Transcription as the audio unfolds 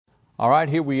All right,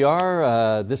 here we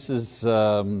are. This is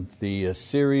the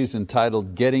series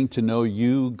entitled Getting to Know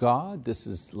You, God. This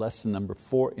is lesson number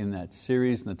 4 in that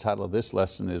series, and the title of this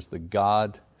lesson is The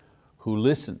God Who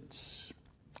Listens.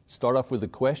 Start off with a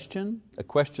question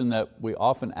that we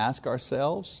often ask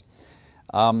ourselves.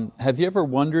 Have you ever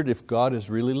wondered if God is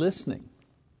really listening?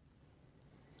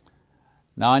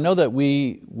 Now I know that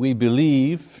we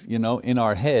believe, in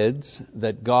our heads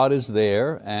that God is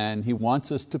there and He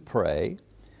wants us to pray.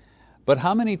 But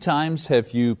how many times have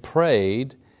you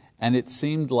prayed and it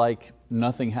seemed like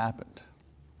nothing happened?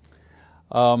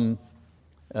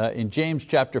 In James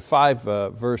chapter 5,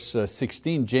 verse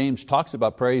 16, James talks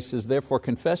about prayer. He says, therefore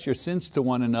confess your sins to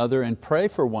one another and pray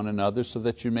for one another so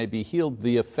that you may be healed.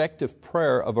 The effective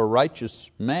prayer of a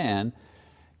righteous man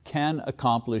can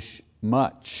accomplish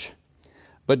much.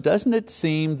 But doesn't it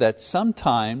seem that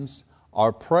sometimes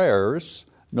our prayers,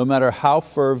 no matter how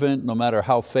fervent, no matter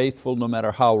how faithful, no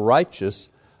matter how righteous,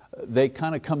 they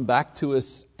kind of come back to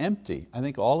us empty? I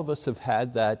think all of us have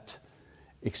had that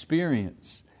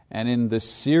experience. And in this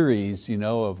series,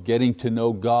 of getting to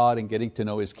know God and getting to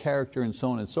know His character and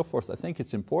so on and so forth, I think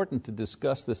it's important to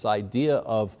discuss this idea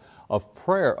of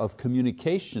prayer, of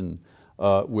communication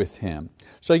with Him.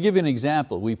 So I give you an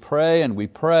example. We pray,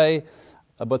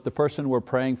 but the person we're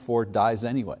praying for dies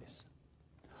anyways.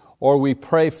 Or we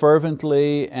pray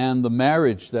fervently and the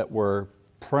marriage that we're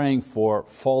praying for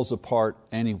falls apart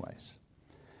anyways.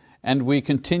 And we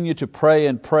continue to pray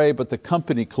and pray, but the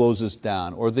company closes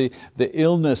down, or the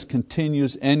illness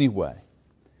continues anyway.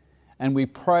 And we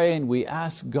pray and we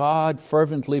ask God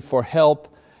fervently for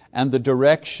help, and the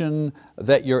direction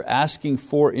that you're asking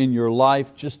for in your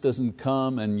life just doesn't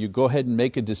come, and you go ahead and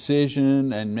make a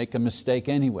decision and make a mistake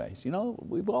anyways.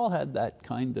 We've all had that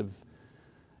kind of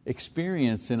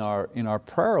experience in our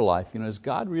prayer life. Is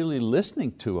God really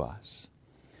listening to us?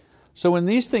 So when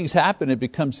these things happen, it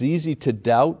becomes easy to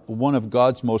doubt one of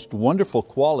God's most wonderful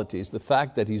qualities, the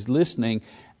fact that He's listening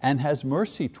and has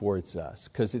mercy towards us,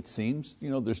 because it seems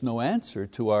there's no answer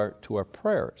to our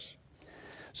prayers.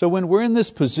 So when we're in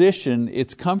this position,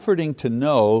 it's comforting to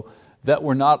know that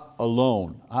we're not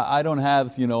alone. I don't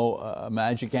have a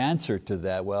magic answer to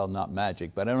that. Well, not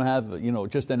magic, but I don't have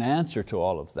just an answer to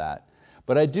all of that.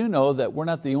 But I do know that we're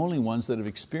not the only ones that have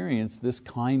experienced this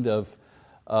kind of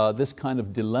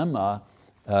dilemma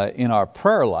in our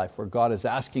prayer life, where God is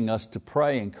asking us to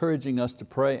pray, encouraging us to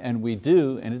pray, and we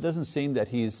do, and it doesn't seem that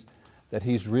He's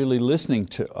really listening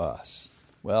to us.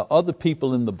 Well, other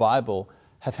people in the Bible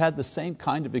have had the same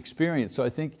kind of experience, so I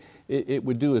think it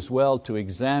would do as well to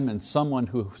examine someone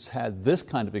who's had this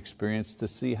kind of experience to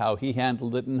see how he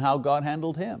handled it and how God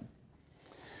handled him.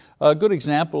 A good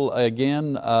example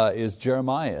again is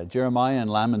Jeremiah in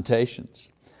Lamentations.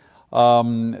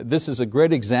 This is a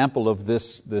great example of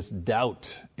this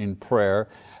doubt in prayer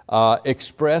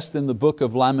expressed in the book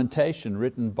of Lamentation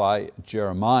written by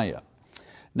Jeremiah.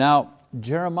 Now,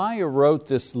 Jeremiah wrote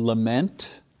this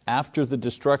lament after the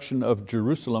destruction of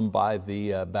Jerusalem by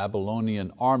the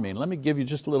Babylonian army. And let me give you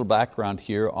just a little background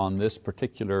here on this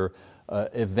particular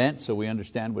event so we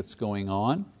understand what's going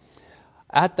on.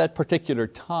 At that particular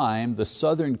time, the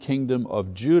southern kingdom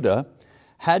of Judah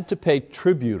had to pay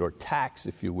tribute, or tax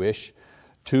if you wish,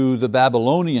 to the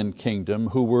Babylonian kingdom,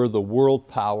 who were the world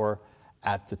power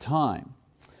at the time.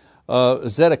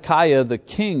 Zedekiah, the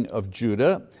king of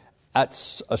Judah,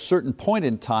 at a certain point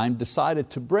in time decided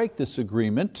to break this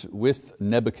agreement with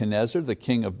Nebuchadnezzar, the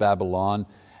king of Babylon,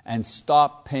 and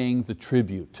stop paying the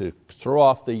tribute, to throw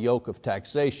off the yoke of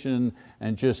taxation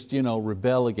and just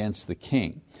rebel against the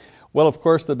king. Well, of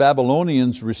course, the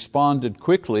Babylonians responded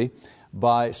quickly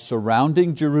by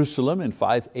surrounding Jerusalem in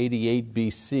 588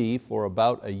 BC for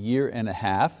about a year and a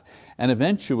half, and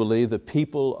eventually the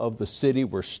people of the city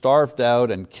were starved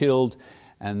out and killed,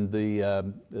 and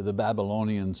the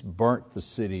Babylonians burnt the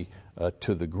city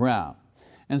to the ground.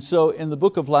 And so in the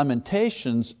book of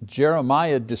Lamentations,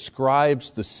 Jeremiah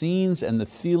describes the scenes and the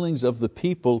feelings of the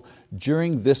people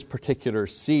during this particular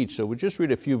siege. So we'll just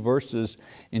read a few verses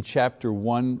in chapter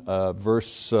 1,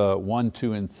 verse 1,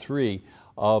 2, and 3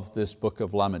 of this book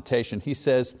of Lamentation. He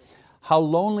says, how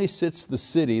lonely sits the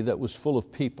city that was full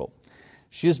of people.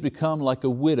 She has become like a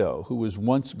widow who was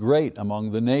once great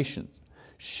among the nations.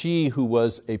 She who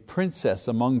was a princess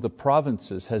among the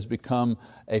provinces has become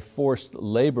a forced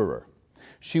laborer.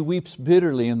 She weeps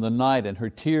bitterly in the night, and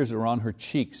her tears are on her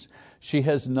cheeks. She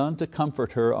has none to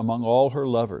comfort her among all her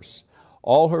lovers.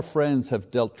 All her friends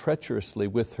have dealt treacherously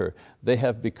with her. They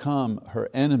have become her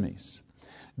enemies.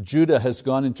 Judah has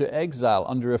gone into exile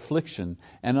under affliction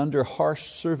and under harsh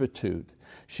servitude.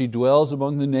 She dwells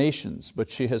among the nations, but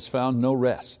she has found no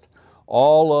rest.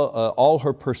 All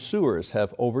her pursuers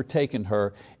have overtaken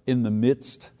her in the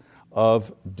midst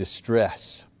of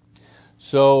distress.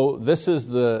 So this is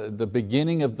the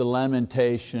beginning of the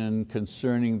lamentation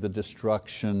concerning the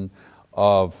destruction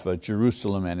of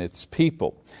Jerusalem and its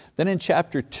people. Then in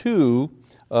chapter 2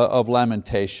 of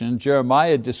Lamentation,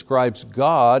 Jeremiah describes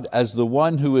God as the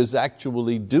one who is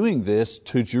actually doing this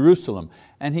to Jerusalem.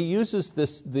 And he uses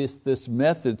this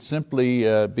method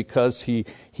simply because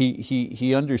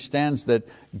he understands that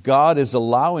God is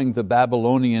allowing the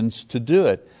Babylonians to do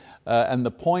it. And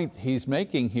the point he's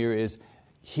making here is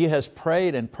he has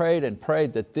prayed and prayed and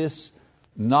prayed that this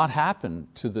not happen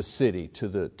to the city, to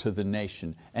the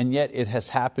nation, and yet it has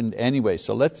happened anyway.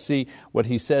 So let's see what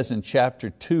he says in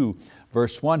chapter 2,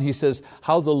 verse 1. He says,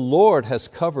 how the Lord has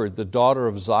covered the daughter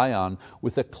of Zion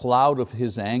with a cloud of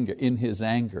His anger, in His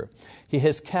anger. He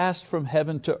has cast from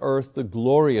heaven to earth the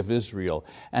glory of Israel,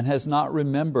 and has not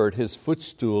remembered His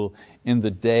footstool in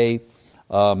the day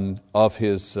of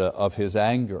His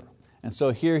anger. And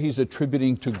so here he's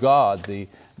attributing to God the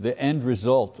end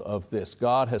result of this.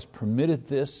 God has permitted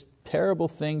this terrible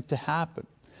thing to happen.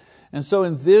 And so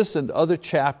in this and other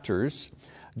chapters,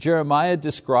 Jeremiah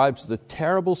describes the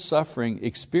terrible suffering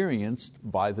experienced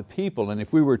by the people. And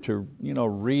if we were to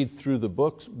read through the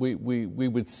books, we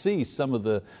would see some of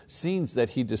the scenes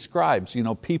that he describes.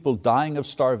 People dying of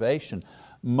starvation,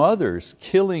 mothers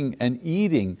killing and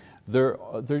eating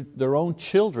their own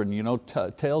children,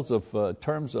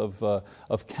 terms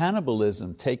of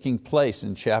cannibalism taking place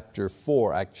in chapter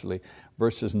 4, actually,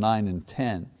 verses 9 and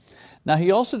 10. Now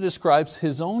he also describes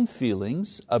his own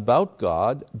feelings about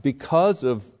God because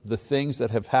of the things that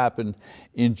have happened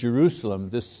in Jerusalem.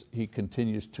 This he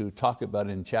continues to talk about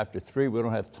in chapter 3. We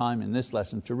don't have time in this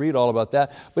lesson to read all about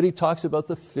that, but he talks about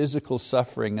the physical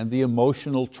suffering and the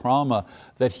emotional trauma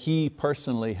that he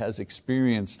personally has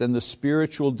experienced and the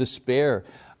spiritual despair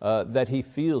that he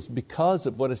feels because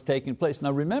of what has taken place.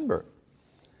 Now remember,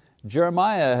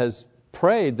 Jeremiah has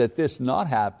prayed that this not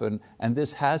happen, and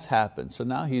this has happened. So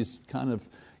now he's kind of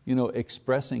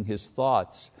expressing his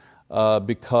thoughts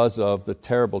because of the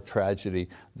terrible tragedy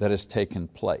that has taken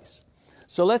place.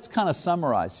 So let's kind of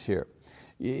summarize here.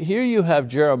 Here you have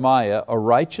Jeremiah, a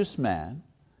righteous man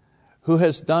who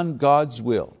has done God's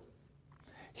will.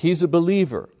 He's a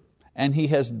believer, and he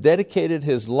has dedicated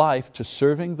his life to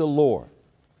serving the Lord.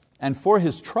 And for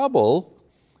his trouble,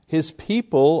 his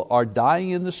people are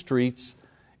dying in the streets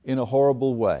in a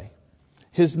horrible way.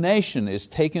 His nation is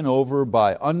taken over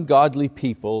by ungodly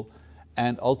people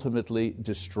and ultimately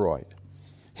destroyed.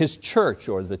 His church,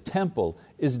 or the temple,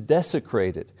 is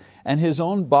desecrated, and his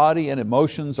own body and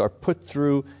emotions are put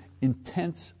through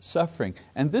intense suffering.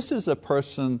 And this is a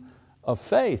person of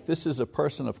faith. This is a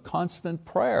person of constant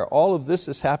prayer. All of this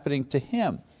is happening to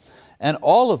him. And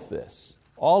all of this,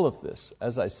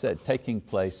 as I said, taking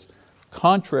place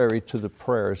contrary to the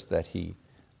prayers that he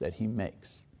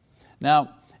makes.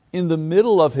 Now, in the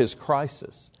middle of his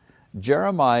crisis,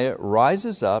 Jeremiah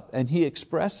rises up and he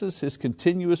expresses his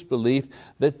continuous belief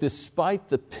that despite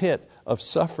the pit of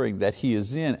suffering that he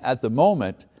is in at the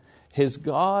moment, his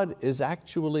God is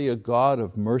actually a God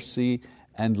of mercy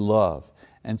and love.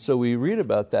 And so we read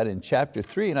about that in chapter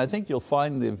 3, and I think you'll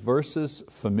find the verses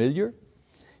familiar.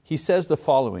 He says the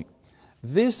following,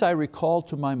 "This I recall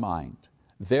to my mind,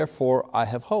 therefore I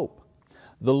have hope.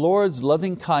 The Lord's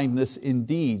loving kindness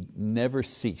indeed never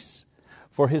cease,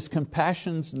 for His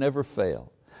compassions never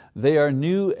fail. They are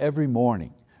new every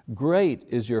morning. Great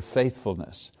is your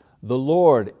faithfulness. The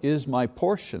Lord is my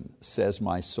portion, says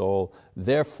my soul.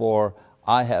 Therefore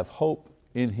I have hope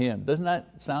in Him." Doesn't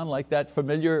that sound like that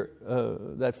familiar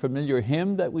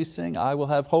hymn that we sing? I will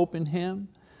have hope in Him.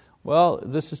 Well,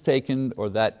 this is taken, or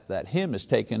that hymn is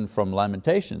taken from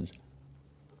Lamentations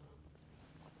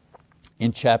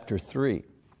in chapter 3.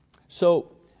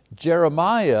 So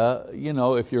Jeremiah,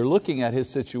 if you're looking at his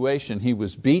situation, he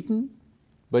was beaten,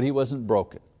 but he wasn't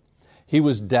broken. He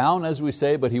was down, as we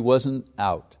say, but he wasn't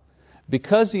out.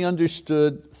 Because he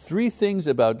understood three things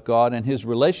about God and his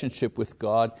relationship with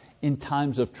God in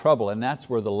times of trouble, and that's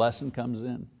where the lesson comes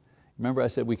in. Remember I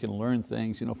said we can learn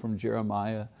things from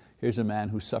Jeremiah. Here's a man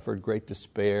who suffered great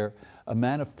despair, a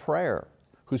man of prayer,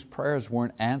 whose prayers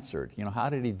weren't answered. How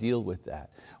did he deal with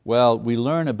that? Well, we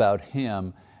learn about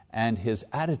him and his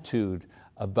attitude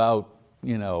about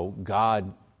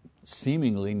God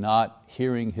seemingly not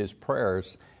hearing his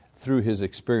prayers through his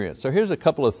experience. So here's a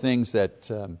couple of things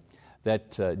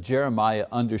that Jeremiah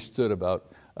understood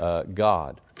about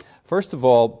God. First of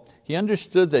all, he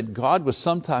understood that God was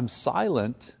sometimes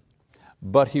silent,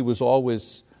 but He was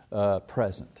always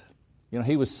present.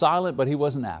 He was silent, but He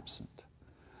wasn't absent.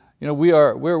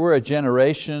 We're a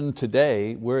generation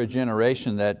today, we're a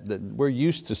generation that we're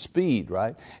used to speed,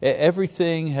 right?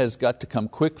 Everything has got to come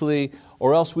quickly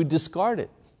or else we discard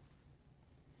it.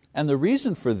 And the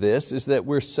reason for this is that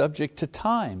we're subject to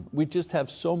time. We just have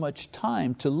so much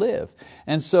time to live.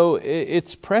 And so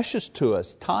it's precious to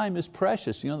us. Time is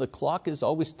precious. The clock is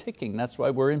always ticking. That's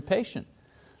why we're impatient.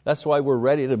 That's why we're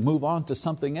ready to move on to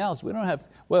something else. We don't have,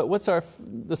 what's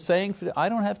the saying? I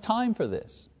don't have time for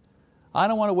this. I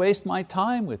don't want to waste my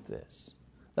time with this.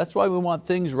 That's why we want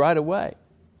things right away.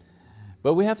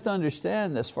 But we have to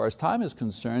understand, as far as time is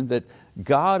concerned, that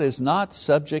God is not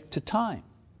subject to time.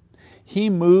 He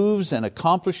moves and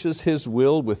accomplishes His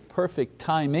will with perfect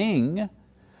timing,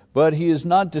 but He is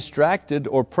not distracted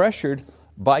or pressured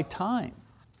by time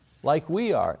like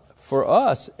we are. For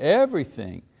us,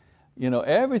 everything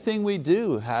we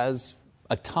do has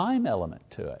a time element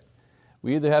to it.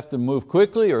 We either have to move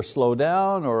quickly or slow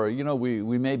down, or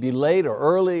we may be late or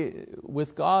early.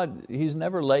 With God, He's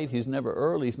never late, He's never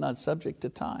early, He's not subject to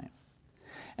time.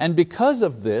 And because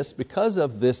of this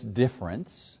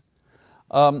difference,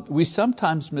 we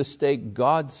sometimes mistake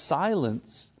God's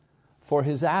silence for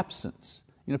His absence.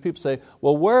 People say,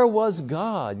 well, where was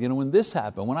God when this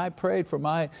happened? When I prayed for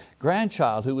my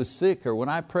grandchild who was sick, or when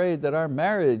I prayed that our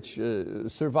marriage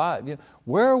survived,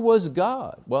 where was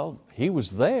God? Well, He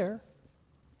was there.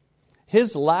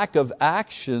 His lack of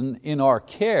action in our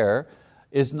care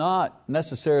is not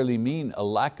necessarily mean a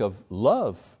lack of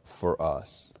love for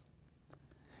us.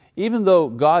 Even though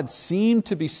God seemed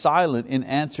to be silent in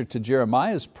answer to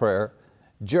Jeremiah's prayer,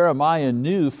 Jeremiah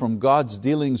knew from God's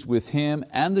dealings with him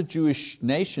and the Jewish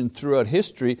nation throughout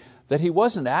history that He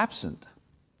wasn't absent.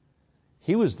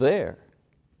 He was there.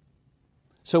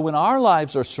 So when our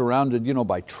lives are surrounded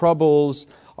by troubles,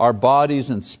 our bodies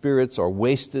and spirits are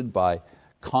wasted by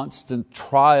constant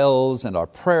trials, and our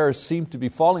prayers seem to be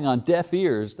falling on deaf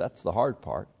ears, that's the hard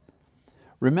part.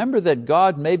 Remember that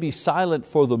God may be silent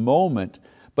for the moment,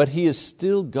 but He is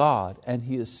still God and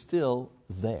He is still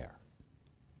there.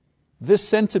 This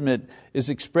sentiment is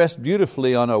expressed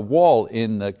beautifully on a wall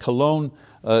in Cologne,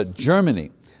 Germany,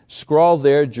 scrawled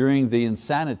there during the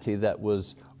insanity that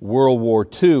was World War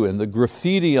II. And the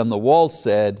graffiti on the wall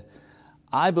said,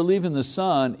 "I believe in the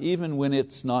sun even when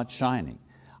it's not shining.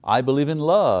 I believe in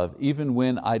love even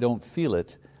when I don't feel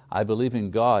it. I believe in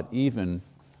God even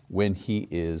when He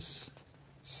is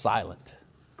silent."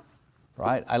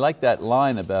 Right? I like that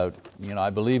line about,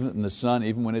 I believe in the sun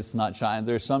even when it's not shining.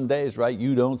 There's some days, right,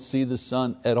 you don't see the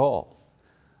sun at all.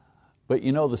 But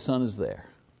the sun is there.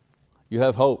 You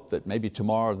have hope that maybe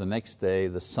tomorrow or the next day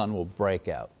the sun will break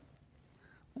out.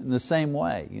 In the same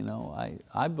way,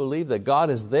 I believe that God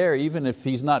is there even if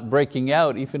He's not breaking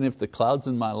out, even if the clouds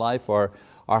in my life are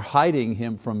hiding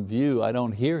Him from view. I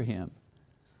don't hear Him.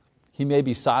 He may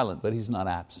be silent, but He's not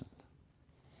absent.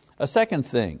 A second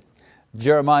thing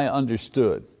Jeremiah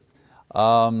understood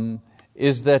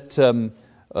is that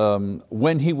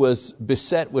when he was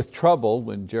beset with trouble,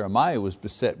 when Jeremiah was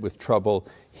beset with trouble,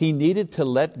 he needed to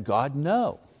let God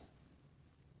know.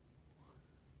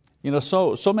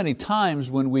 So many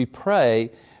times when we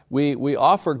pray, we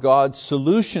offer God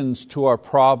solutions to our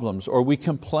problems, or we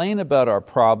complain about our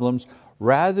problems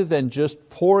rather than just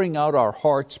pouring out our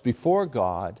hearts before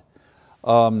God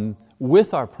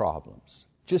with our problems.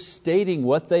 Just stating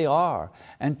what they are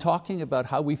and talking about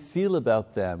how we feel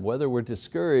about them, whether we're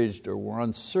discouraged or we're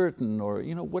uncertain or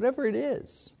whatever it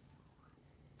is.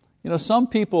 Some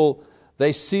people,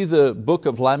 they see the book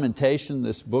of Lamentation,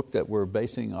 this book that we're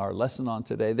basing our lesson on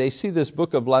today, they see this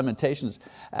book of Lamentations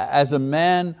as a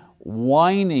man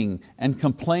whining and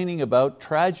complaining about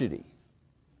tragedy.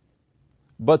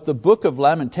 But the book of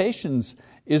Lamentations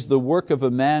is the work of a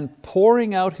man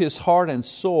pouring out his heart and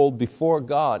soul before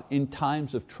God in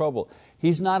times of trouble.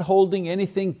 He's not holding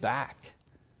anything back.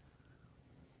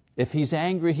 If he's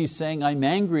angry, he's saying, I'm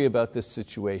angry about this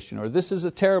situation, or this is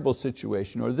a terrible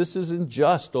situation, or this is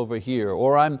unjust over here,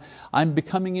 or I'm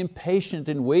becoming impatient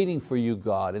and waiting for you,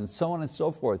 God, and so on and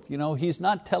so forth. He's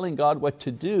not telling God what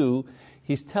to do,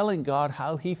 he's telling God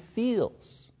how he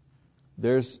feels.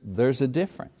 There's a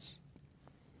difference.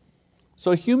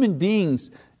 So human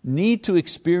beings need to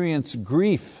experience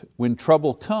grief when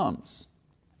trouble comes.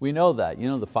 We know that,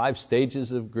 the 5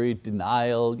 stages of grief,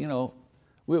 denial,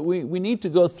 we need to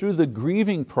go through the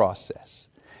grieving process.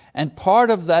 And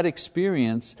part of that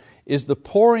experience is the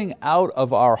pouring out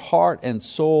of our heart and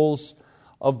souls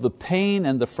of the pain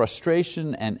and the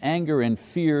frustration and anger and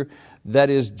fear that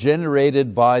is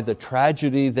generated by the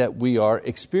tragedy that we are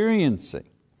experiencing.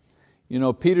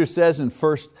 Peter says in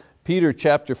 1 Peter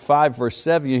chapter 5 verse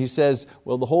 7, he says,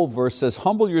 well, the whole verse says,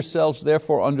 humble yourselves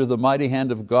therefore under the mighty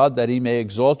hand of God, that He may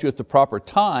exalt you at the proper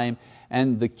time.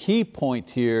 And the key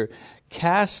point here,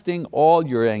 casting all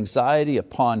your anxiety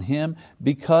upon Him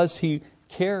because He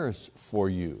cares for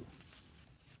you.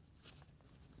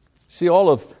 See, all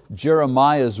of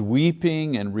Jeremiah's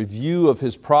weeping and review of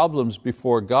his problems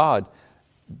before God,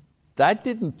 that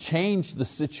didn't change the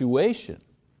situation,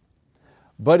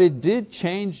 but it did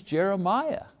change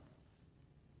Jeremiah.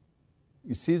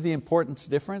 You see the important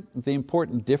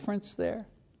difference there?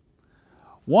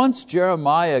 Once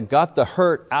Jeremiah got the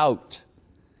hurt out,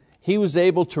 he was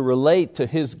able to relate to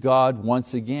his God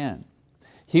once again.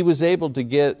 He was able to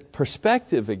get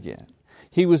perspective again.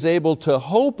 He was able to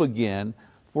hope again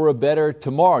for a better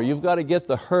tomorrow. You've got to get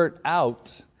the hurt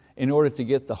out in order to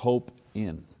get the hope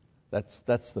in.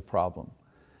 That's the problem.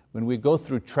 When we go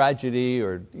through tragedy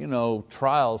or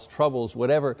trials, troubles,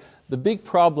 whatever, the big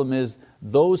problem is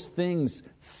those things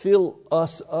fill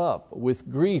us up with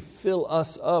grief, fill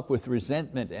us up with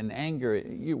resentment and anger.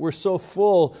 We're so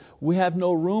full, we have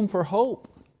no room for hope.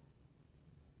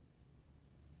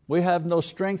 We have no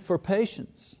strength for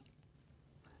patience.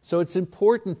 So it's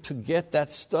important to get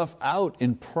that stuff out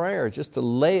in prayer, just to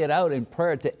lay it out in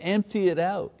prayer, to empty it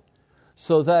out,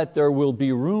 so that there will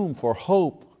be room for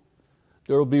hope.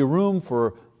 There will be room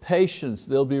for patience.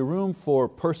 There will be room for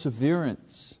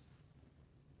perseverance.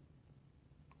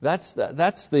 That's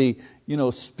the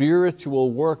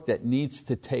spiritual work that needs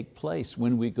to take place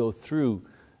when we go through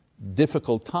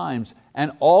difficult times.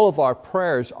 And all of our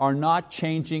prayers are not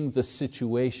changing the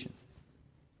situation.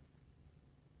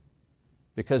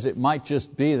 Because it might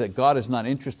just be that God is not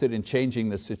interested in changing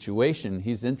the situation,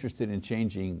 He's interested in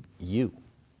changing you.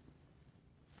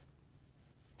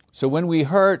 So when we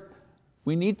hurt,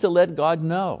 we need to let God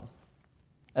know.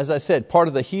 As I said, part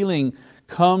of the healing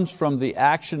comes from the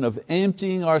action of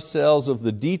emptying ourselves of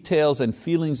the details and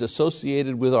feelings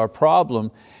associated with our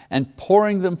problem and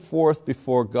pouring them forth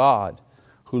before God,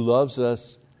 who loves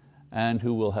us and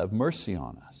who will have mercy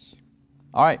on us.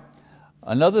 All right,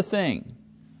 another thing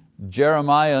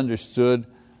Jeremiah understood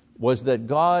was that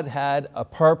God had a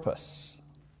purpose.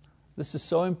 This is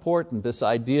so important, this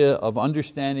idea of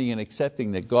understanding and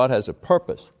accepting that God has a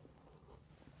purpose.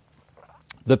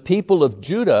 The people of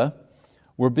Judah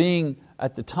were being,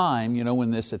 at the time,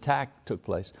 when this attack took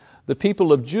place, the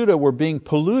people of Judah were being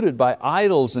polluted by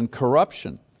idols and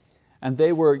corruption. And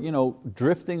they were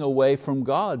drifting away from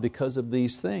God because of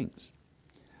these things.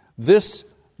 This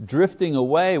drifting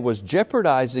away was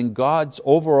jeopardizing God's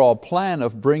overall plan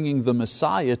of bringing the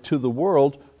Messiah to the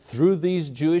world through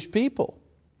these Jewish people.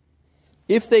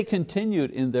 If they continued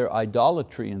in their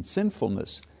idolatry and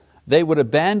sinfulness, they would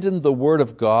abandon the word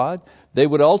of God. They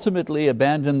would ultimately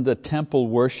abandon the temple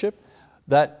worship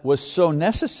that was so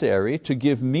necessary to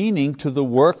give meaning to the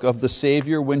work of the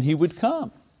Savior when He would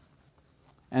come.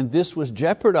 And this was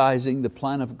jeopardizing the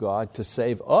plan of God to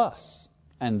save us,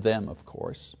 and them of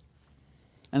course.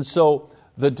 And so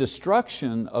the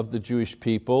destruction of the Jewish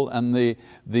people and the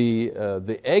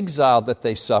exile that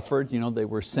they suffered, they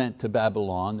were sent to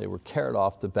Babylon, they were carried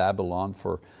off to Babylon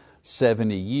for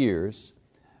 70 years.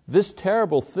 This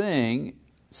terrible thing,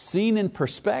 seen in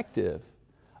perspective,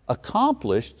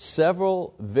 accomplished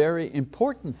several very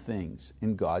important things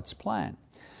in God's plan.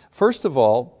 First of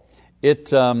all,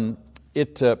 it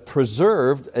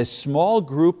preserved a small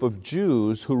group of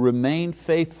Jews who remained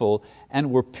faithful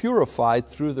and were purified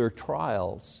through their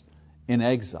trials in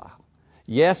exile.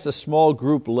 Yes, a small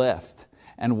group left,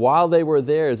 and while they were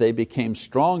there, they became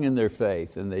strong in their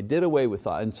faith, and they did away with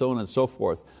that, and so on and so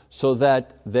forth, so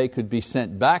that they could be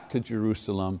sent back to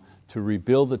Jerusalem to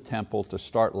rebuild the temple, to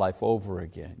start life over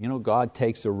again. God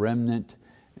takes a remnant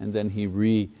and then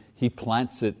He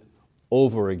plants it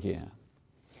over again.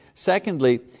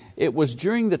 Secondly, it was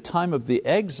during the time of the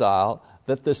exile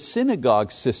that the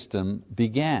synagogue system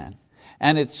began.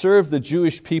 And it served the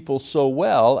Jewish people so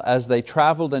well as they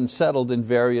traveled and settled in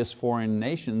various foreign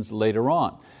nations later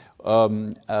on.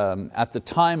 At the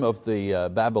time of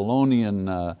the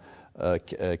Babylonian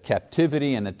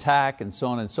captivity and attack and so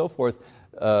on and so forth,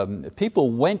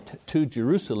 people went to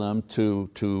Jerusalem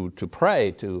to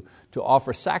pray, to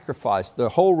offer sacrifice. Their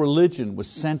whole religion was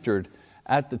centered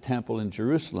at the temple in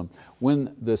Jerusalem.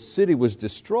 When the city was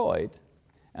destroyed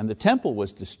and the temple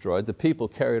was destroyed, the people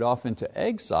carried off into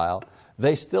exile,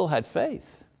 they still had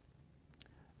faith.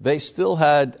 They still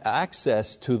had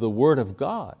access to the Word of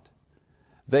God.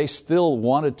 They still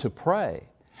wanted to pray.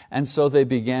 And so they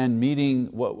began meeting,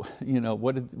 what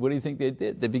do you think they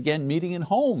did? They began meeting in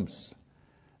homes.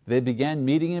 They began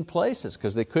meeting in places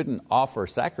because they couldn't offer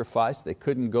sacrifice. They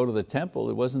couldn't go to the temple.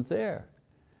 It wasn't there.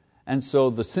 And so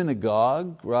the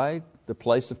synagogue, right, the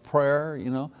place of prayer,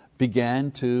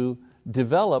 began to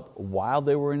develop while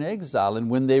they were in exile. And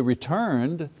when they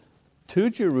returned to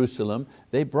Jerusalem,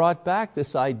 they brought back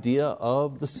this idea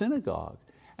of the synagogue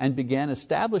and began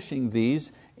establishing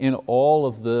these in all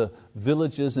of the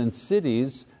villages and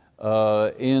cities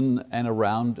in and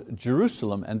around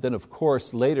Jerusalem. And then of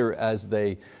course later as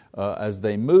they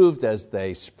moved, as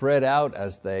they spread out,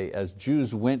 as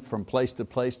Jews went from place to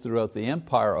place throughout the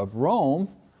empire of Rome,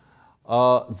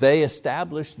 they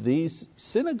established these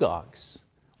synagogues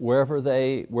wherever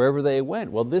they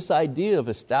went. Well, this idea of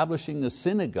establishing a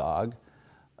synagogue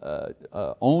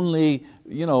only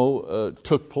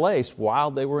took place while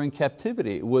they were in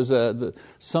captivity. It was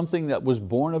something that was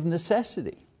born of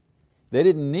necessity. They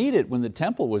didn't need it when the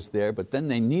temple was there, but then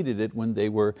they needed it when they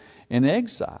were in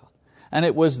exile. And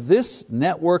it was this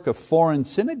network of foreign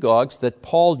synagogues that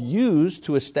Paul used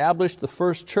to establish the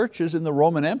first churches in the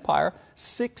Roman Empire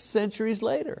 6 centuries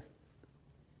later.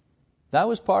 That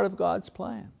was part of God's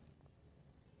plan.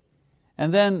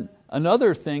 And then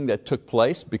another thing that took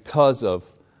place because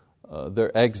of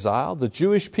their exile, the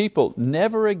Jewish people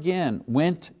never again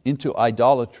went into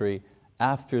idolatry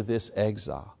after this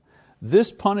exile.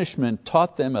 This punishment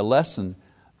taught them a lesson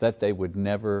that they would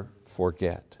never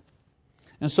forget.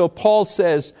 And so Paul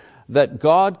says that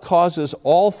God causes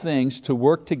all things to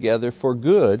work together for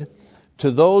good to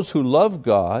those who love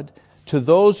God, to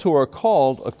those who are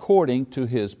called according to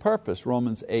His purpose.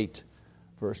 Romans 8,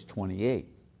 verse 28.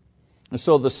 And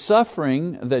so the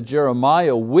suffering that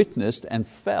Jeremiah witnessed and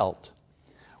felt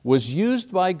was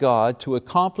used by God to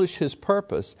accomplish His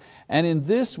purpose. And in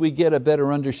this we get a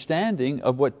better understanding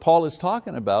of what Paul is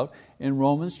talking about in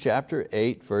Romans chapter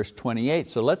 8, verse 28.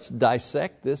 So let's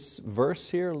dissect this verse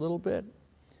here a little bit.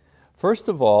 First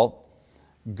of all,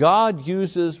 God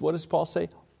uses, what does Paul say?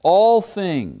 All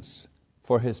things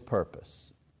for His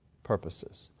purposes.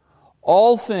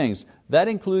 All things, that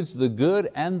includes the good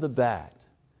and the bad.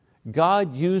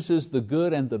 God uses the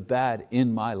good and the bad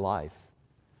in my life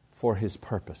for His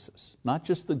purposes. Not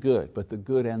just the good, but the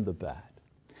good and the bad.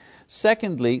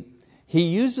 Secondly, He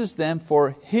uses them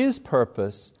for His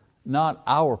purpose, not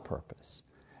our purpose.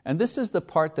 And this is the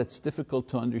part that's difficult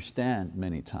to understand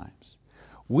many times.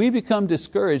 We become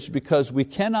discouraged because we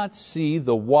cannot see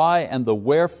the why and the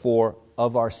wherefore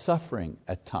of our suffering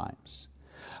at times.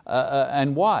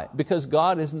 And why? Because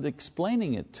God isn't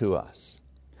explaining it to us.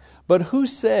 But who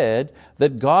said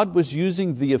that God was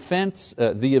using the events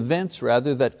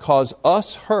that cause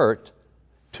us hurt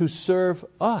to serve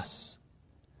us?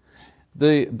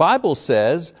 The Bible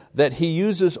says that He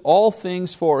uses all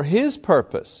things for His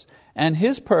purpose, and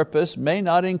His purpose may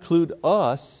not include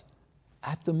us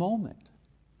at the moment.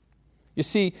 You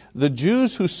see, the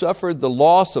Jews who suffered the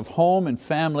loss of home and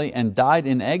family and died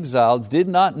in exile did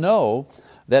not know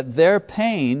that their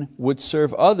pain would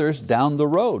serve others down the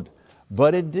road.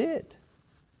 But it did.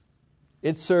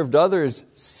 It served others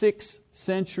 6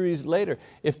 centuries later.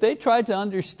 If they tried to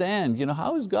understand,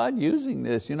 how is God using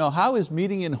this? How is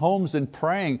meeting in homes and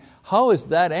praying, how is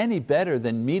that any better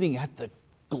than meeting at the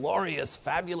glorious,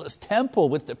 fabulous temple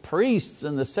with the priests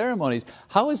and the ceremonies?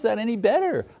 How is that any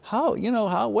better?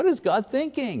 What is God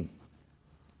thinking?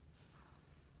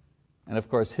 And of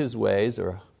course His ways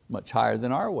are much higher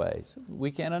than our ways.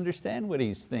 We can't understand what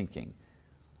He's thinking.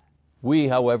 We,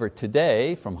 however,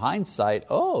 today, from hindsight,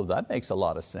 that makes a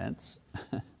lot of sense.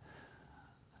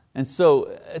 And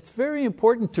so it's very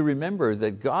important to remember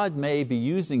that God may be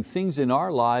using things in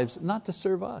our lives not to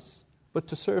serve us, but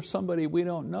to serve somebody we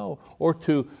don't know, or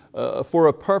for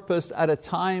a purpose at a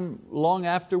time long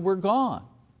after we're gone.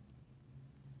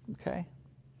 Okay?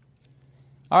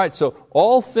 All right, so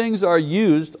all things are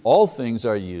used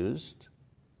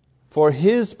for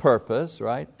His purpose,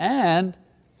 right? And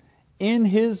in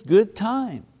His good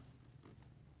time.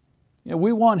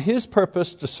 We want His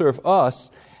purpose to serve us,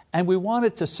 and we want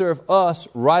it to serve us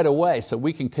right away so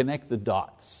we can connect the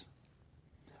dots.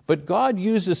 But God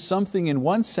uses something in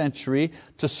one century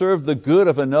to serve the good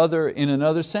of another in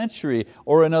another century,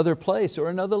 or another place, or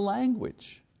another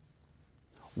language.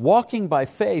 Walking by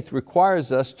faith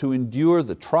requires us to endure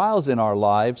the trials in our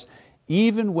lives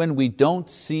even when we don't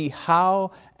see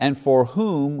how and for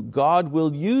whom God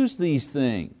will use these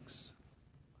things.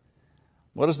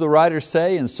 What does the writer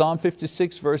say in Psalm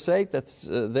 56 verse 8? That's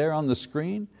there on the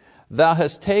screen. Thou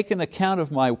hast taken account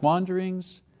of my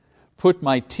wanderings, put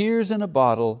my tears in a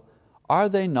bottle. Are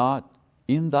they not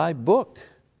in thy book?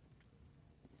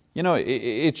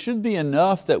 It should be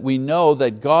enough that we know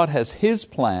that God has His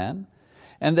plan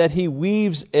and that He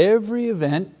weaves every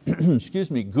event,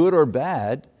 good or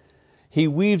bad, He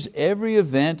weaves every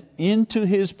event into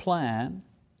His plan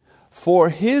for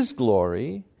His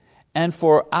glory and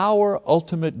for our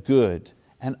ultimate good.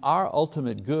 And our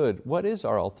ultimate good, what is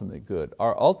our ultimate good?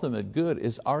 Our ultimate good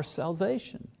is our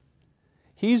salvation.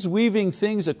 He's weaving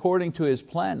things according to His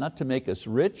plan, not to make us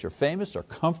rich or famous or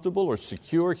comfortable or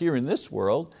secure here in this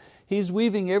world. He's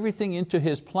weaving everything into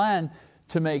His plan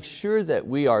to make sure that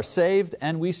we are saved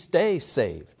and we stay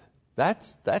saved.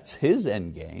 That's His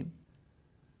end game.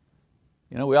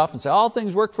 We often say, all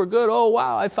things work for good. Oh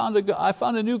wow, I found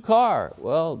a new car.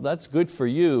 Well, that's good for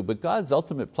you, but God's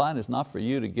ultimate plan is not for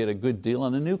you to get a good deal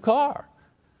on a new car.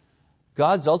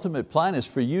 God's ultimate plan is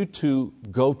for you to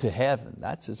go to heaven.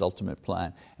 That's His ultimate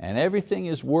plan. And everything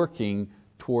is working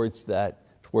towards that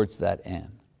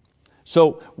end.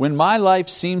 So when my life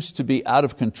seems to be out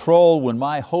of control, when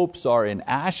my hopes are in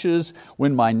ashes,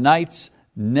 when my nights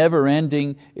never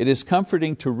ending, it is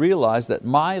comforting to realize that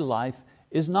my life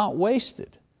is not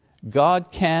wasted.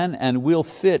 God can and will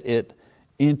fit it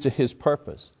into His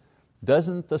purpose.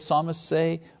 Doesn't the psalmist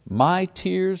say, my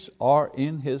tears are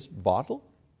in His bottle?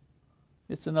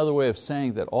 It's another way of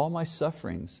saying that all my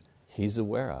sufferings He's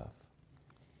aware of.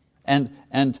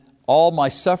 And all my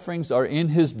sufferings are in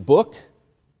His book.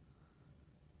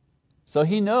 So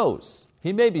He knows.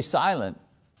 He may be silent,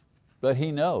 but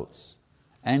He knows.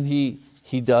 And He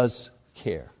does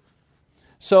care.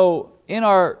 So in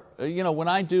our, when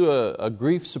I do a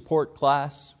grief support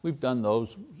class, we've done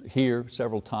those here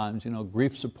several times,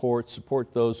 grief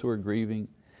support those who are grieving.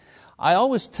 I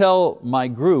always tell my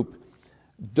group,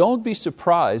 don't be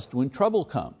surprised when trouble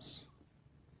comes.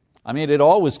 It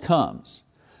always comes.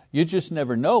 You just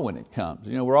never know when it comes.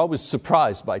 We're always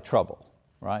surprised by trouble,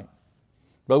 right?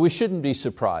 But we shouldn't be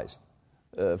surprised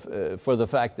for the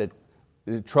fact that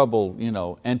trouble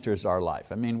enters our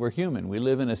life. We're human. We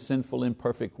live in a sinful,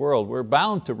 imperfect world. We're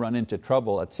bound to run into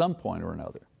trouble at some point or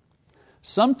another.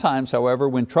 Sometimes, however,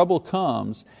 when trouble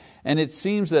comes and it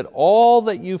seems that all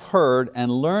that you've heard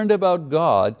and learned about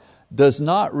God does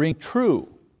not ring true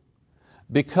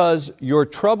because your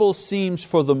trouble seems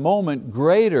for the moment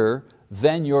greater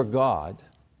than your God.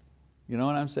 You know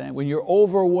what I'm saying? When you're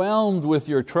overwhelmed with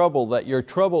your trouble, that your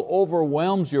trouble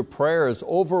overwhelms your prayers,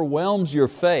 overwhelms your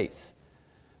faith,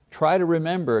 try to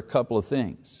remember a couple of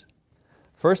things.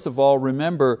 First of all,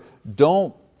 remember,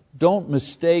 don't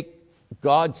mistake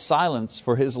God's silence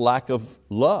for His lack of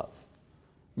love.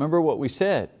 Remember what we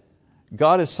said.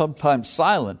 God is sometimes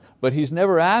silent, but He's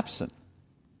never absent.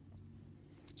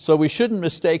 So we shouldn't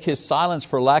mistake His silence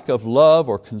for lack of love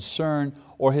or concern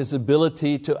or His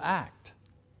ability to act.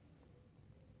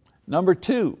 Number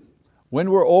two,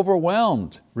 when we're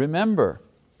overwhelmed, remember,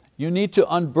 you need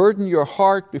to unburden your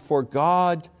heart before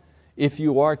God if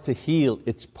you are to heal.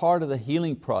 It's part of the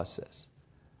healing process.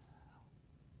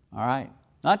 All right?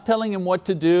 Not telling Him what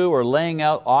to do or laying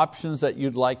out options that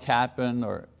you'd like happen,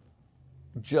 or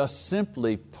just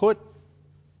simply put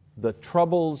the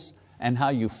troubles and how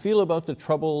you feel about the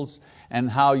troubles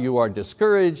and how you are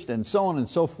discouraged and so on and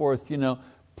so forth,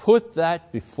 put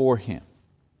that before Him.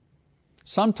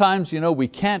 Sometimes we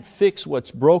can't fix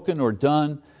what's broken or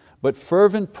done, but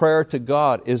fervent prayer to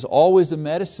God is always a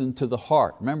medicine to the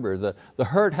heart. Remember, the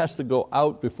hurt has to go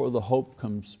out before the hope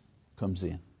comes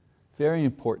in. Very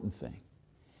important thing.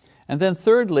 And then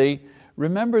thirdly,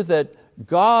 remember that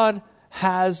God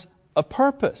has a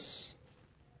purpose.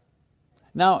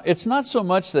 Now, it's not so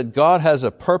much that God has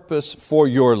a purpose for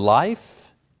your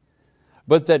life,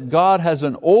 but that God has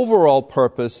an overall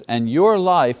purpose and your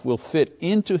life will fit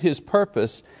into His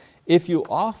purpose if you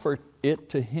offer it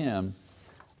to Him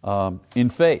in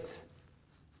faith.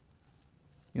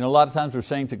 A lot of times we're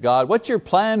saying to God, what's your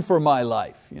plan for my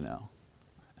life?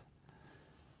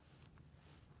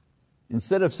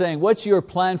 Instead of saying, what's your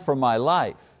plan for my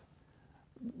life?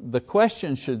 The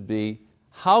question should be,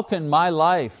 how can my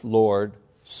life, Lord,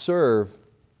 serve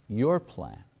your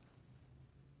plan?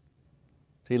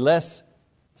 See, less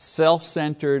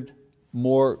self-centered,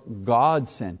 more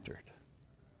God-centered.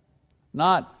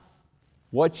 Not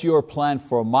what's your plan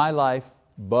for my life,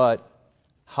 but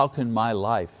how can my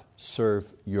life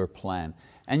serve your plan?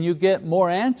 And you get more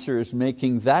answers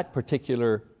making that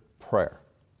particular prayer.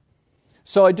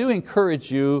 So I do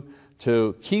encourage you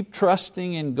to keep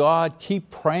trusting in God,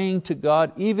 keep praying to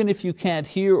God, even if you can't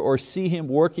hear or see Him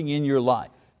working in your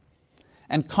life.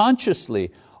 And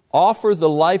consciously offer the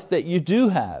life that you do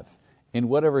have, in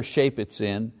whatever shape it's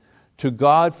in, to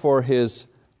God for His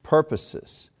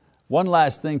purposes. One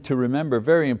last thing to remember,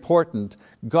 very important,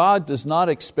 God does not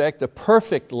expect a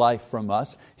perfect life from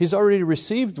us. He's already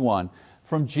received one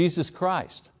from Jesus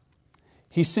Christ.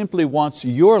 He simply wants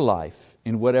your life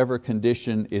in whatever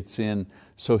condition it's in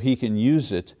so He can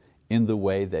use it in the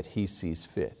way that He sees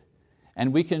fit.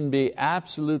 And we can be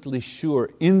absolutely sure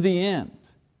in the end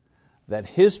that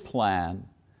His plan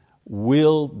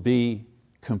will be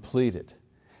completed.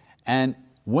 And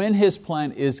when His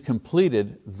plan is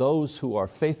completed, those who are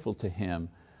faithful to Him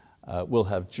will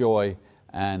have joy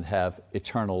and have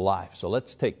eternal life. So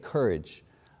let's take courage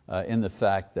in the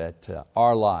fact that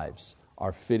our lives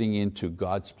are fitting into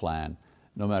God's plan,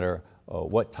 no matter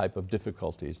what type of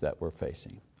difficulties that we're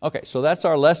facing. Okay, so that's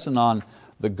our lesson on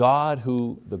the God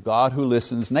who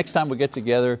listens. Next time we get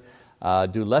together,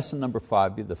 do lesson number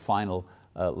 5, be the final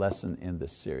lesson in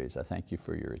this series. I thank you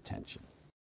for your attention.